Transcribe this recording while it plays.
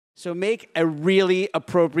So make a really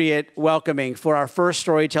appropriate welcoming for our first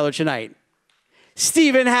storyteller tonight,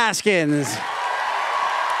 Stephen Haskins.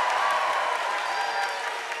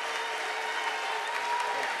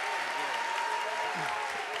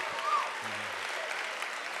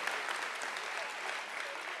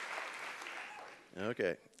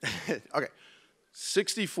 Okay. Okay.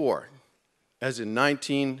 64, as in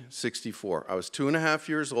 1964. I was 2.5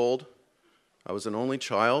 years old. I was an only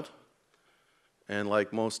child. And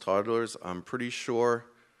like most toddlers, I'm pretty sure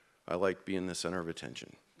I like being the center of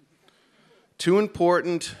attention. Two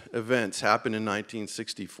important events happened in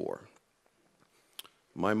 1964.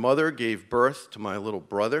 My mother gave birth to my little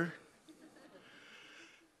brother,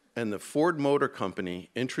 and the Ford Motor Company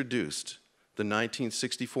introduced the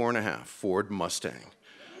 1964.5 Ford Mustang.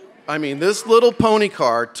 I mean, this little pony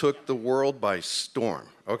car took the world by storm,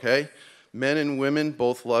 okay? Men and women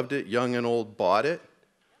both loved it. Young and old bought it.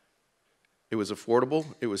 It was affordable.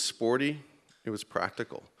 It was sporty. It was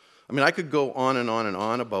practical. I mean, I could go on and on and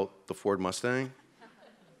on about the Ford Mustang,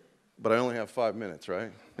 but I only have 5 minutes,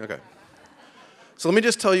 right? Okay. So let me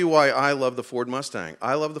just tell you why I love the Ford Mustang.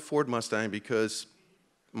 I love the Ford Mustang because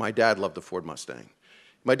my dad loved the Ford Mustang.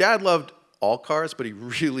 My dad loved all cars, but he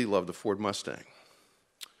really loved the Ford Mustang.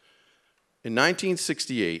 In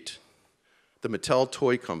 1968, the Mattel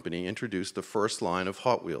Toy Company introduced the first line of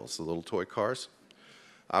Hot Wheels, the little toy cars.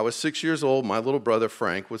 I was 6 years old. My little brother,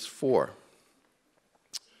 Frank, was 4.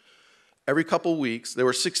 Every couple weeks, there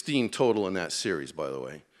were 16 total in that series, by the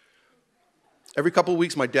way. Every couple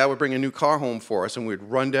weeks, my dad would bring a new car home for us, and we'd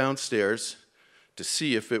run downstairs to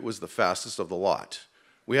see if it was the fastest of the lot.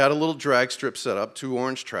 We had a little drag strip set up, 2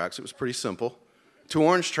 orange tracks. It was pretty simple. 2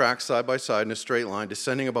 orange tracks side by side in a straight line,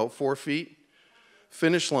 descending about 4 feet.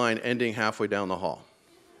 Finish line ending halfway down the hall.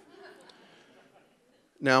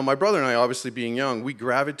 Now, my brother and I, obviously being young, we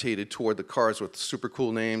gravitated toward the cars with super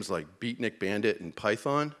cool names like Beatnik, Bandit, and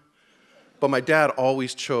Python. But my dad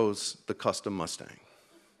always chose the custom Mustang.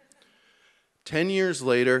 10 years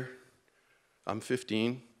later, I'm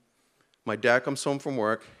 15. My dad comes home from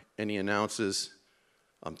work, and he announces,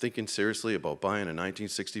 I'm thinking seriously about buying a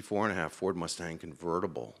 1964.5 Ford Mustang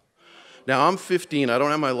convertible. Now, I'm 15. I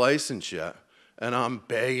don't have my license yet, and I'm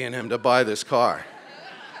begging him to buy this car.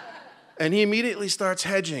 And he immediately starts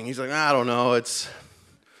hedging. He's like, I don't know, it's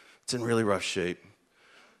in really rough shape.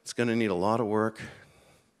 It's going to need a lot of work.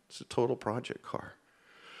 It's a total project car.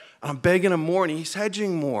 And I'm begging him more, and he's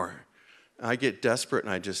hedging more. I get desperate,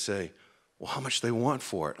 and I just say, well, how much do they want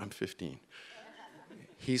for it? I'm 15.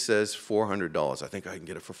 He says $400. I think I can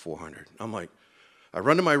get it for $400. I'm like, I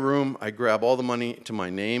run to my room. I grab all the money to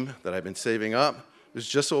my name that I've been saving up. It was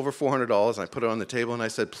just over $400, and I put it on the table, and I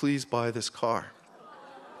said, please buy this car.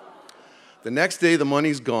 The next day, the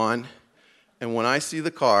money's gone, and when I see the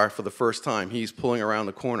car for the first time, he's pulling around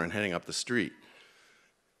the corner and heading up the street.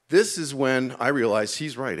 This is when I realized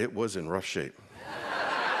he's right. It was in rough shape.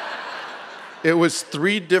 It was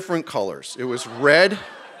 3 different colors. It was red,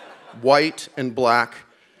 white, and black,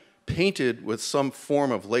 painted with some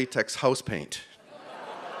form of latex house paint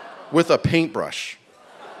with a paintbrush.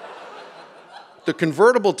 The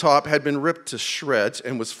convertible top had been ripped to shreds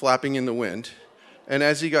and was flapping in the wind. And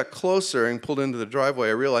as he got closer and pulled into the driveway,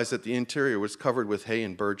 I realized that the interior was covered with hay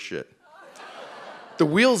and bird shit. The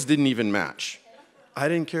wheels didn't even match. I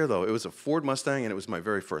didn't care, though. It was a Ford Mustang, and it was my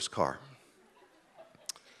very first car.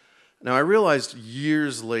 Now, I realized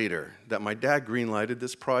years later that my dad green-lighted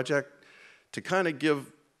this project to kind of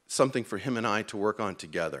give something for him and I to work on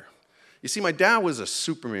together. You see, my dad was a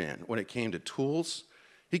Superman when it came to tools.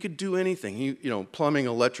 He could do anything. Plumbing,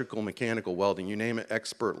 electrical, mechanical, welding, you name it,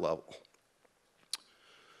 expert level.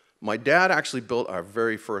 My dad actually built our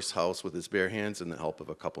very first house with his bare hands and the help of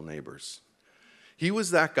a couple neighbors. He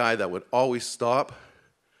was that guy that would always stop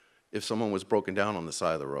if someone was broken down on the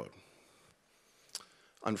side of the road.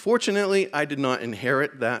 Unfortunately, I did not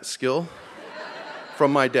inherit that skill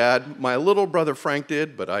from my dad. My little brother Frank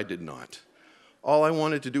did, but I did not. All I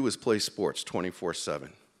wanted to do was play sports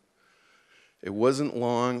 24/7. It wasn't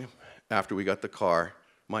long after we got the car,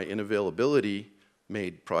 my inavailability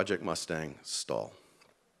made Project Mustang stall.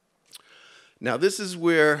 Now this is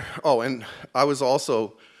where, and I was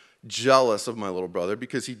also jealous of my little brother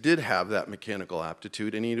because he did have that mechanical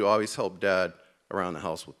aptitude and he'd always help Dad around the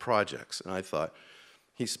house with projects. And I thought,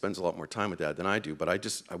 he spends a lot more time with Dad than I do, but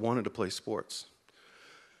I wanted to play sports.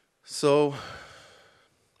 So,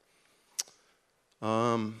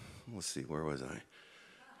 let's see, where was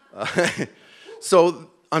I?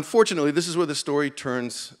 So, unfortunately, this is where the story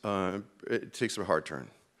turns, it takes a hard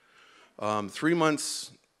turn. 3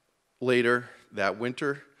 months later, that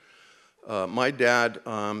winter, My dad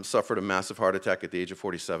suffered a massive heart attack at the age of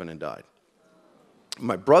 47 and died.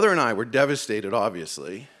 My brother and I were devastated,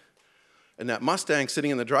 obviously, and that Mustang sitting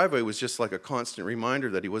in the driveway was just like a constant reminder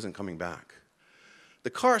that he wasn't coming back. The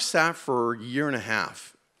car sat for a year and a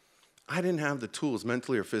half. I didn't have the tools,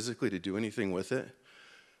 mentally or physically, to do anything with it.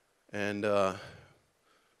 And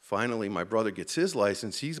finally, my brother gets his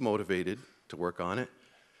license. He's motivated to work on it.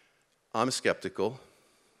 I'm skeptical.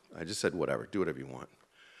 I just said, whatever, do whatever you want.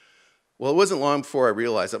 Well, it wasn't long before I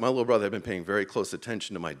realized that my little brother had been paying very close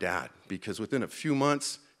attention to my dad, because within a few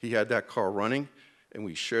months, he had that car running, and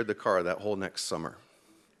we shared the car that whole next summer.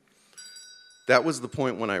 That was the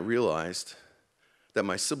point when I realized that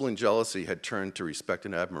my sibling jealousy had turned to respect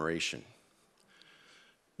and admiration.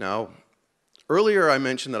 Now, earlier I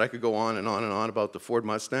mentioned that I could go on and on and on about the Ford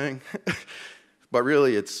Mustang, but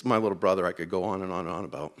really it's my little brother I could go on and on and on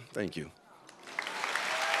about. Thank you.